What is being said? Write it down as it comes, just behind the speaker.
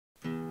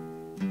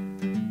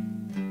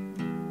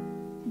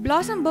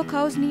Blossom Book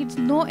House needs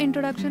no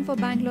introduction for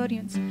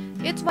Bangaloreans.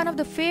 It's one of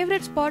the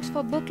favorite spots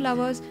for book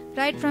lovers,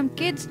 right from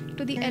kids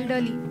to the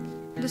elderly.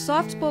 The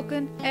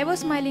soft-spoken,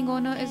 ever-smiling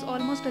owner is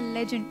almost a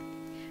legend.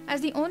 As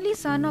the only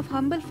son of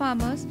humble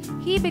farmers,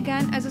 he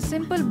began as a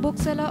simple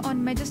bookseller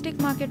on Majestic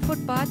Market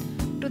footpath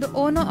to the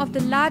owner of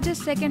the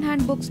largest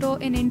second-hand bookstore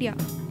in India.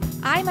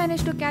 I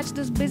managed to catch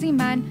this busy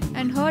man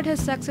and heard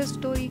his success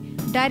story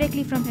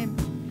directly from him.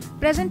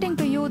 Presenting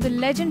to you the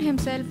legend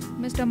himself,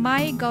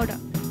 Mr.Mayi Gowda.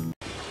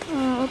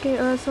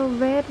 So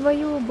where were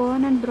you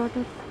born and brought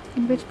up?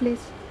 In which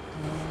place?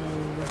 I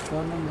was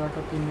born and brought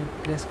up in a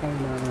place called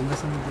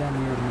Rangasamudra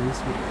near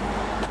Mysore.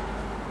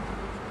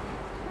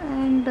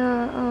 And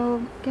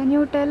can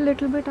you tell a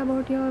little bit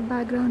about your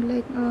background,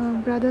 like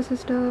brother,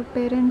 sister,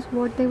 parents,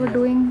 what they were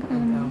doing?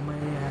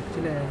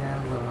 Actually, I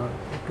have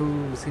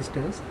two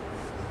sisters,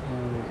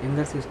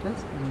 younger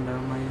sisters, and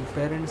my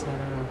parents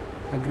are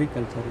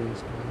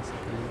agriculturalists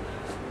basically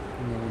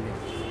in a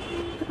village.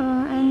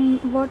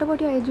 And what about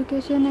your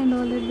education and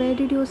all that? Where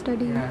did you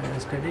study? I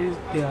studied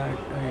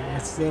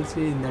SSLC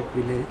in that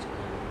village.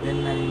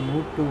 Then I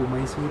moved to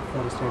Mysore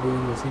for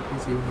studying the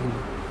CPC in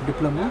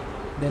diploma.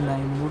 Then I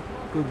moved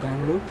to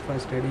Bangalore for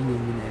studying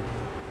engineering.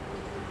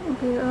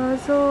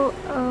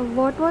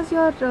 What was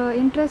your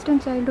interest in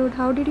childhood?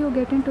 How did you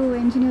get into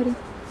engineering?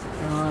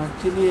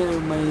 Actually,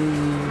 my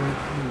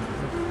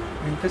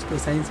interest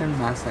was science and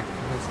maths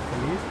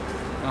basically.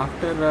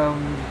 After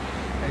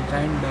I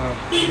joined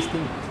this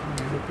thing,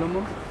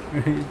 diploma,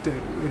 it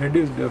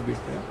reduced a bit.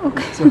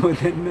 Okay. So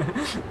then,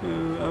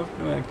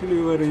 actually,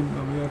 we were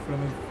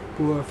from a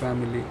poor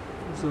family.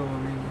 So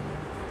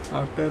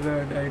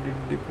after I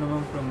did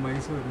diploma from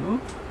Mysore,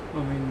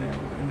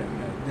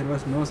 there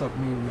was no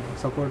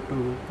support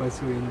to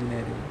pursue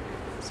engineering.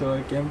 So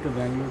I came to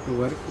Bangalore to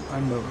work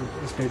and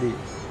study,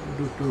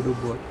 to do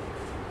both.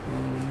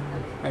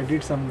 I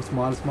did some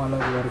smaller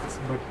works,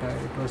 but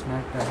it was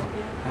not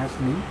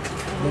happening.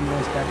 Then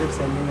I started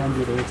selling on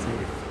the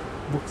roadside,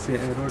 books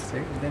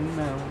roadside. Then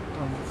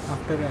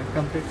after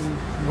completing,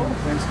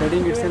 when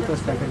studying itself, I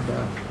started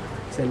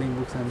selling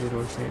books on the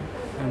roadside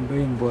and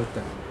doing both.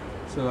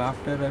 So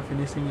after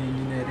finishing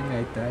engineering,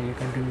 I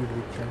continued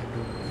with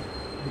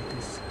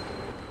this.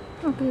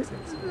 Okay.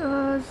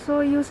 So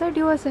you said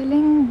you were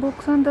selling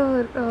books on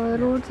the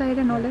roadside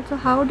and all that. So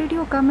how did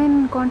you come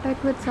in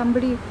contact with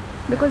somebody?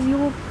 Because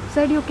you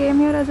said you came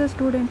here as a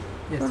student.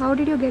 Yes. So how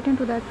did you get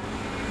into that?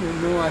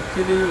 No,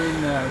 actually,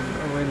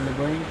 while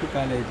going to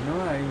college,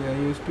 I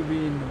used to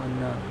be in one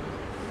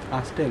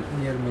hostel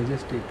near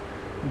Majestic.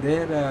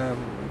 There,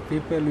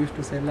 people used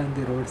to sell on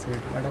the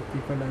roadside. A lot of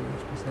people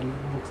used to sell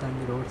books on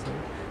the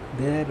roadside.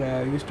 There,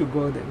 I used to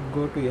go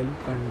to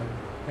help, and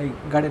I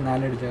got a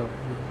knowledge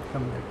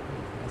from that.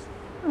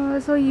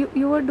 So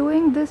you were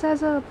doing this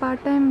as a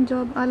part-time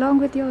job along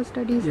with your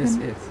studies? Yes,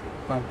 then? yes,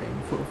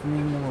 part-time.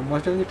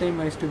 Most of the time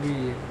I used to be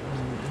in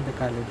the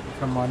college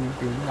from morning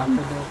to evening.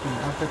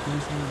 After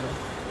finishing the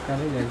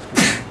college, I used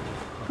to.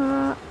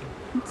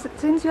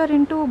 Since you are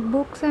into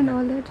books and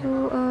all that,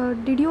 so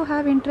did you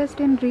have interest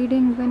in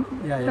reading from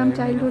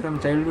childhood? From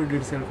childhood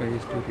itself, I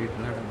used to read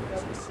a lot of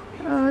books. Yes.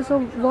 So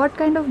what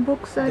kind of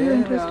books are you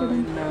interested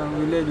in? In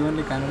village,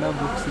 only Kannada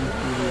books used to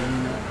be.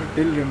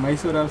 Till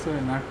Mysore also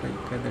not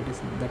like that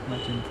is that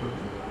much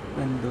improved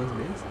in those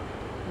days.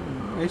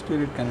 I used to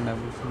read Kannada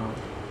books more.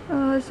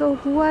 So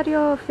who are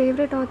your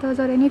favorite authors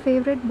or any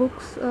favorite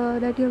books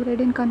that you have read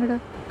in Kannada?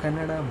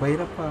 Kannada,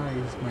 Bhairappa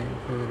is my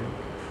favorite.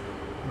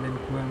 Then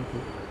Kuvenpu.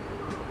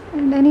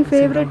 And any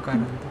favorite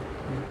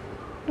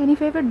Any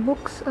favorite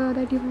books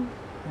that you have?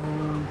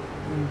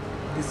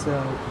 This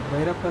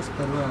Bhairappa's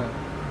Parva,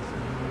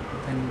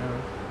 then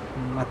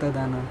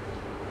Matadana,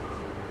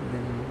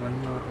 then one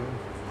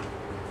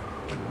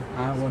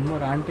more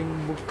haunting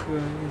book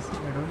is,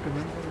 I don't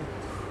remember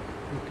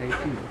the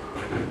title.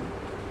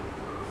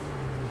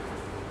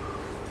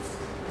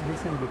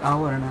 Recent book,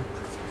 Avarana.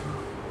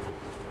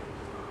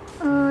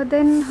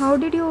 Then how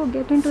did you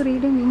get into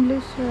reading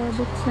English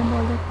books and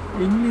all that?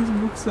 English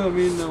books,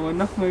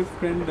 one of my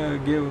friend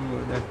gave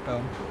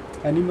that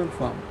Animal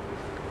Farm.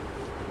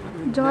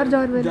 George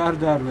Orwell.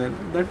 George Orwell.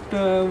 That,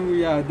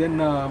 then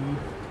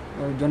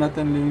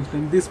Jonathan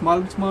Livingston. These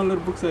smaller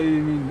books,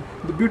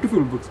 the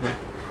beautiful books, but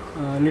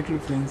Little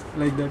Prince,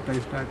 like that I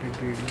started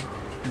reading.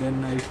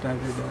 Then I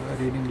started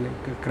reading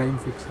like crime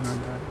fiction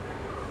and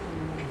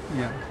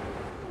yeah.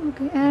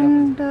 Okay,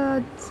 and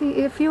see,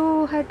 if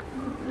you had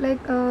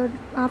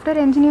after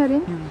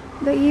engineering,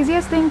 the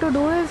easiest thing to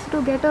do is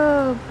to get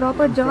a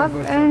proper job,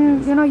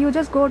 and you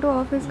just go to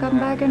office, come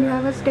back, and you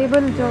have a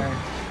stable job.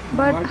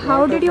 But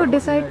how did you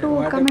decide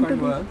to come into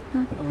this?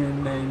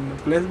 In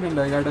placement,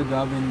 I got a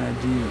job in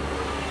GE.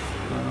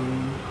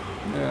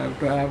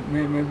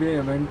 Maybe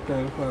I went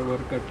for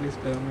work at least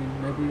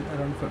maybe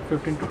around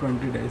 15 to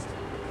 20 days.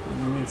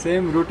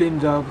 Same routine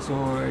job, so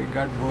I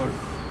got bored.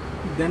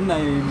 Then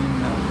I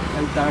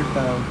thought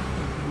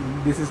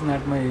this is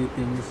not my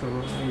thing, so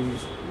I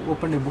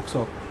opened a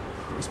bookshop,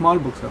 small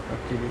bookshop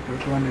actually,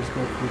 200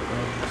 square feet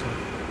bookshop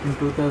in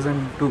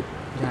 2002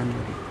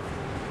 January.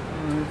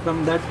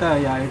 From that,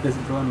 yeah, it has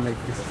grown like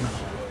this now.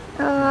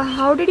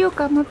 How did you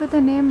come up with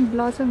the name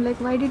Blossom? Like,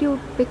 why did you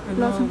pick No, I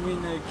Blossom?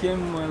 mean, I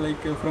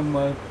came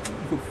from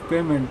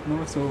payment,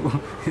 no, so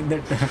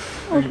that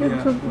Okay,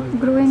 idea so was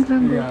growing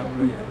from there.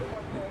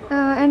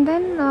 yeah. And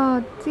then,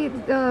 see,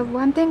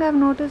 one thing I've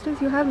noticed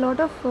is you have a lot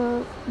of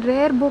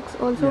rare books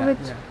also Yeah,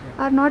 which yeah.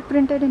 are not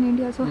printed in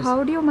India. So Yes.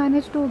 how do you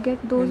manage to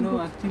get those No,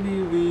 books?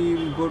 actually, we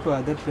go to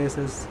other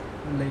places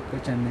like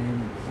Chennai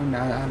and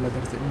all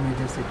other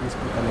major cities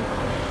to collect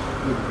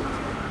good books.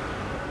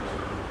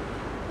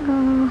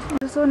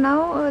 So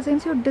now,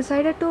 since you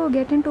decided to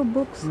get into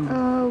books,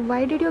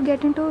 why did you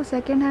get into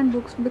second-hand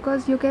books?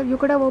 Because you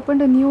could have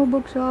opened a new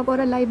bookshop or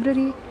a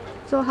library.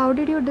 So how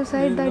did you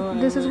decide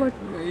that this is what?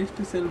 I used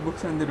to sell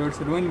books on the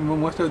roadside.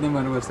 Most of them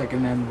were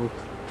second-hand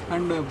books.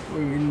 And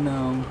in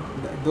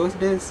those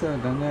days,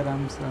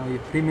 Gangaram's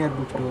premier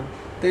bookstore,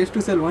 they used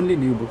to sell only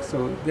new books.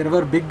 So there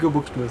were big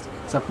bookstores,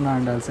 Sapna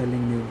and all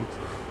selling new books.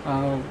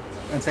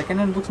 And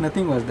second-hand books,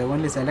 nothing was there.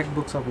 Only select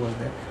books of was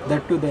there.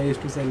 That too, they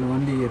used to sell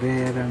only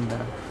rare and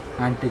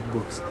antique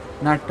books,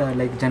 not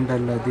like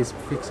general this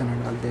fiction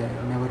and all. They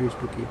never used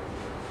to keep.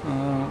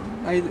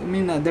 I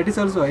mean, that is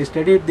also I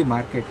studied the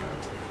market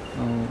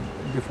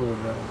before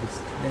this.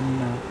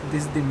 Then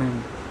this is the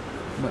main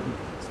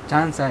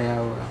chance I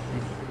have.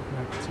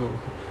 So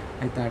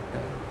I thought.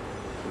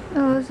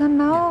 So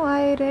now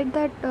I read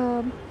that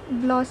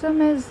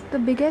Blossom is the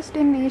biggest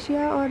in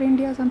Asia or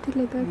India, something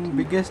like that.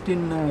 Biggest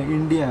in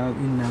India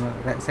in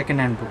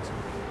second-hand books.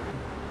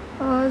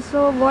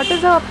 So what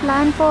is our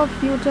plan for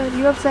future?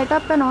 You have set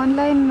up an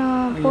online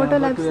portal,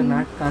 but I've we are seen.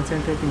 not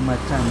concentrating much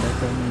on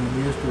that.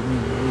 We used to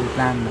we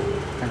plan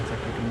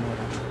concentrating more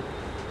on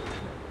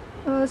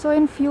that. So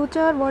in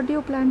future, what do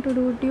you plan to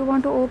do? Do you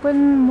want to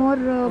open more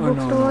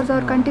bookstores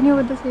or no. continue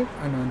with the same?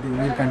 No, we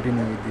will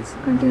continue with this.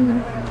 Continue.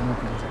 No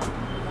plans.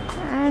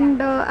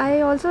 And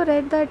I also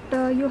read that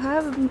you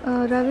have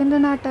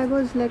Rabindranath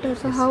Tagore's letter.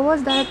 So Yes. how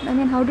was that? I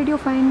mean, how did you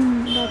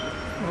find that?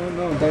 Oh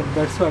no,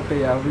 that's what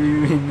we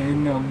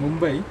in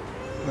Mumbai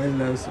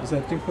while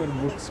searching for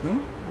books, no,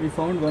 we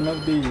found one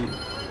of the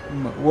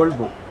old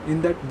book.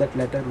 In that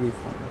letter we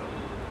found.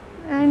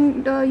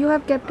 And you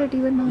have kept it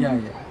even now.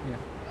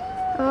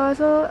 Yeah.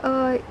 So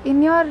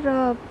in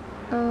your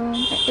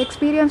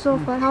experience so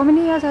far, how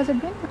many years has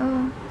it been?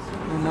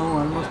 Now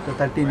almost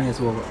 13 years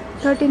over.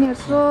 13 years.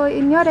 So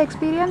in your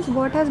experience,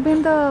 what has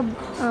been the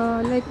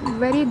like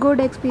very good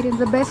experience,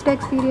 the best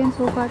experience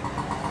so far?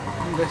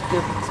 Best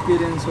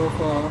experience so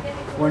far.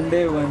 One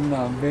day when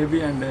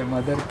baby and a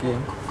mother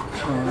came,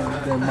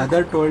 the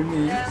mother told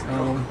me,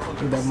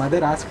 the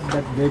mother asked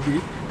that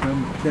baby,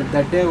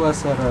 that day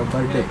was her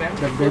birthday,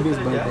 that baby's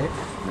birthday.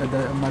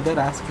 The mother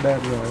asked her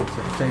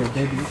child,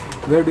 baby,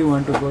 where do you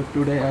want to go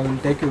today? I will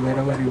take you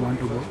wherever you want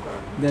to go.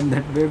 Then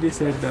that baby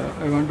said,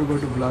 I want to go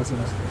to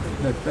Blossoms.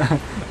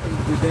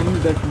 Then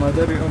that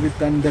mother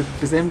and that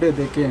same day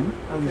they came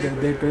and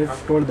they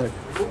told that.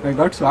 I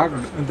got shocked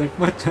that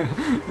much.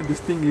 This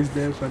thing is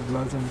there for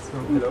Blossoms. So.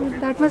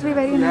 That must be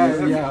very nice.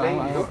 Yeah.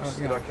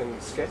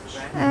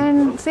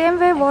 And same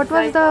way, what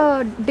was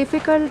the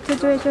difficult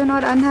situation or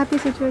unhappy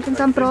situation?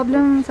 Some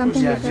problem,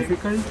 something Yeah, like that?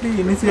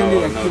 difficulty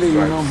initially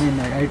actually,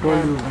 I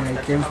told you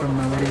I came from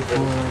a very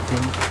poor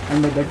thing,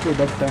 and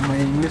that my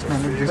English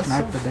knowledge is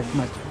not that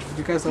much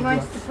because of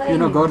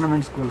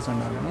government schools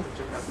and all.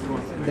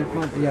 That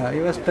much, yeah,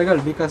 it was struggle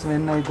because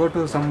when I go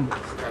to some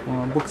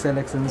book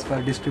selections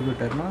for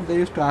distributor, they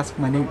used to ask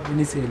money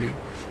initially,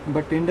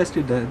 but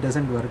industry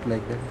doesn't work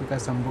like that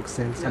because some books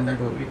sell, some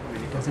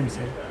doesn't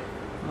sell.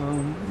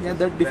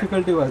 That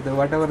difficulty was there.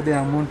 Whatever the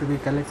amount we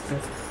collect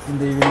in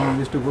the evening, we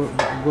used to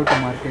go to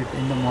market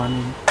in the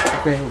morning,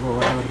 pay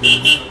whatever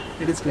they need.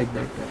 It is like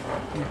that.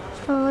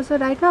 Yeah. So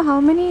right now,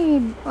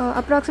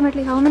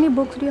 approximately how many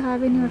books do you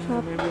have in your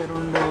shop? Maybe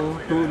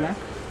around 2 lakh.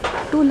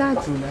 2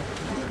 lakhs. 2 lakh.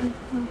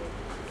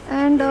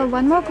 And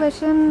one more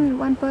question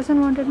one person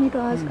wanted me to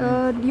ask.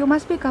 You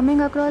must be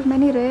coming across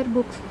many rare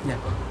books. Yeah.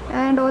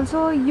 And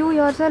also you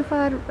yourself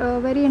are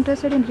very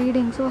interested in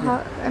reading. So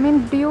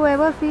do you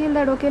ever feel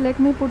that, okay, let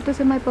me put this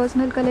in my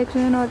personal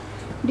collection, or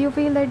do you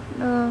feel that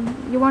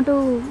you want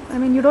to,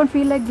 you don't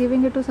feel like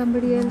giving it to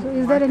somebody else?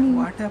 Is there any...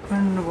 What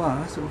happened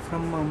was,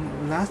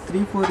 from last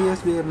 3-4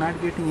 years we are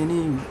not getting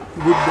any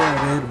good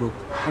rare book.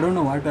 I don't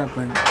know what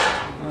happened.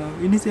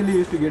 Initially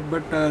used to get,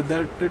 but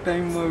that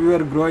time we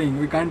were growing.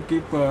 We can't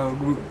keep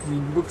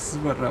books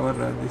for our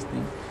this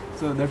thing.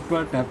 So that's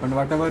what happened.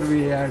 Whatever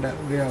we had,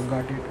 we have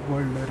got it.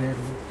 Gold, rare,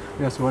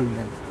 we have sold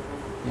them.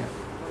 Yeah.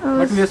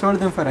 But we have sold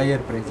them for higher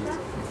prices.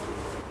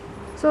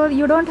 So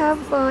you don't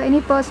have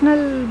any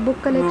personal book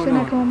collection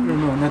at home?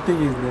 No,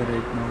 nothing is there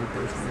right now.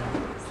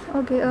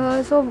 Okay,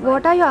 so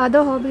what are your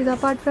other hobbies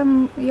apart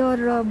from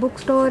your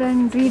bookstore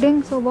and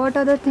reading? So what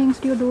other things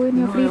do you do in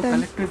your free time? I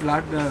have collected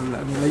lot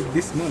like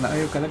this. I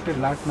have collected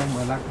lot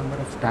number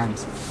of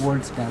stamps,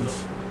 old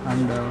stamps,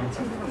 and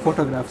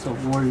photographs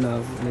of old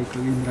like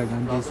Indira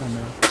Gandhi's and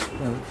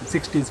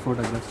 60s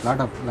photographs. Lot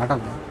of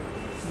them.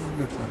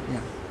 That's all.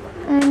 Yeah.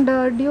 And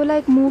do you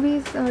like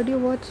movies? Do you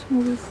watch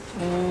movies?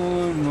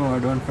 No, I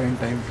don't find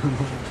time to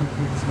go to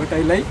movies. But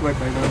I like, but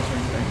I don't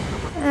find time.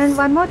 And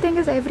one more thing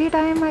is, every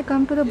time I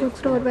come to the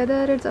bookstore,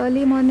 whether it's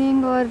early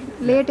morning or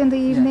late in the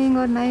evening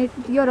or night,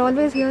 you're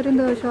always here in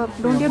the shop.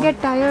 Don't you get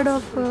tired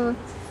of this And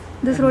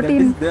that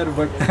routine? is there,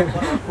 but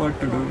what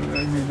to do?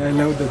 I mean, I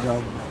love the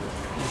job.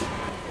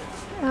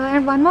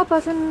 And one more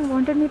person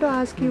wanted me to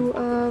ask you,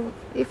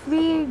 if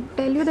we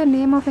tell you the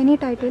name of any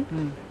title,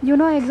 you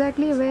know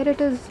exactly where it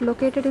is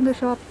located in the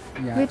shop,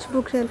 Yeah. which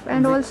bookshelf,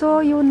 and also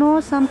you know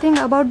something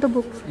about the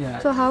book. Yeah.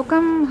 So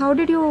how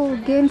did you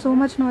gain so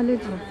much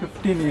knowledge?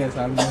 15 years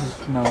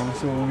almost now.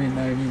 So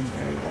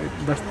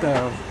that's the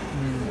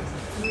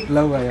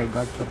love I have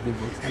got for the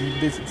books.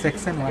 And this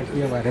section what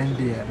we have arranged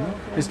here, no?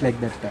 It's like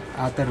that,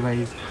 author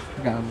wise,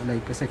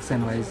 like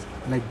section wise,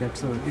 like that.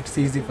 So it's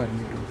easy for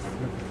me to look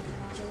at it.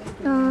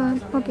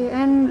 Okay,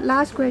 and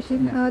last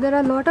question. There are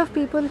a lot of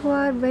people who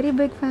are very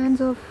big fans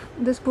of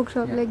this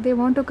bookshop. Yeah. Like they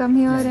want to come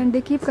here and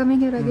they keep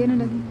coming here again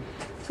and Mhm. again.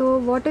 So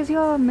what is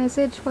your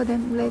message for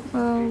them? Like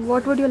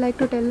what would you like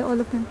to tell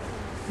all of them?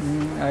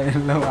 I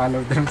love all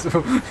of them.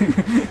 So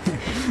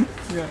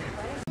yeah.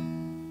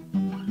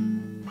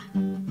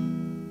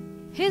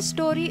 His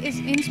story is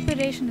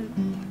inspirational.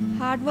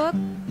 Hard work,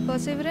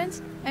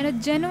 perseverance, and a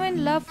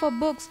genuine love for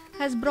books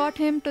has brought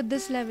him to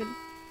this level.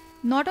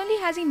 Not only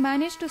has he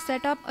managed to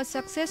set up a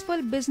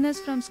successful business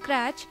from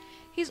scratch,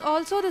 he's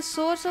also the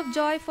source of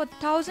joy for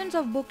thousands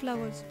of book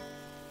lovers.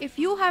 If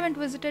you haven't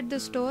visited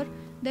this store,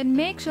 then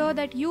make sure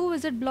that you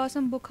visit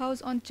Blossom Book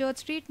House on Church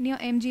Street near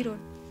MG Road.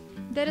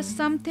 There is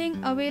something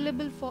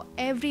available for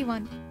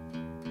everyone.